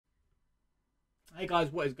Hey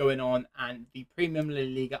guys, what is going on? And the Premium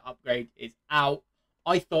LaLiga upgrade is out.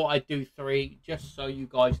 I thought I'd do 3 just so you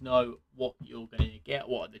guys know what you're going to get,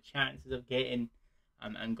 what are the chances of getting,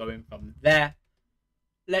 and going from there.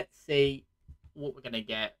 Let's see what we're going to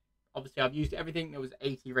get. Obviously, I've used everything that was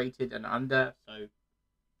 80 rated and under, so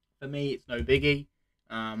for me, it's no biggie.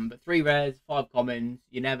 But 3 rares, 5 commons.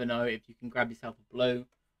 You never know if you can grab yourself a blue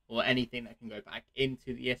or anything that can go back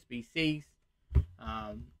into the SBCs.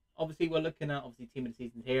 Obviously, we're looking at team of the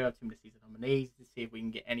seasons here, team of the season nominees to see if we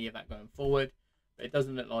can get any of that going forward. But it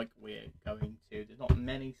doesn't look like we're going to. There's not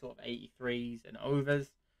many sort of 83s and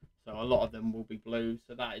overs, so a lot of them will be blue.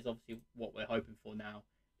 So that is obviously what we're hoping for now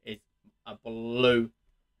is a blue.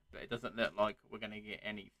 But it doesn't look like we're going to get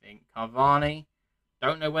anything. Cavani,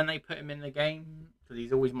 don't know when they put him in the game because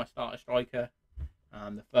he's always my starter striker.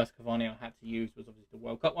 The first Cavani I had to use was obviously the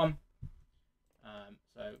World Cup one.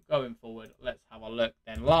 So going forward, let's have a look.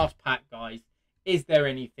 Then last pack, guys. Is there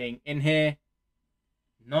anything in here?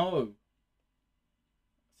 No.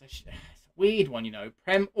 It's a weird one, you know.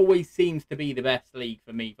 Prem always seems to be the best league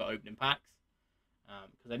for me for opening packs.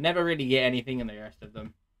 Because I never really get anything in the rest of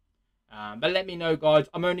them. But let me know, guys.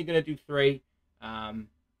 I'm only going to do 3.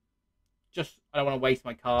 Just, I don't want to waste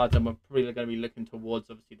my cards. And we're probably going to be looking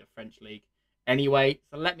towards, obviously, the French league anyway.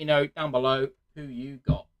 So let me know down below who you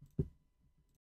got.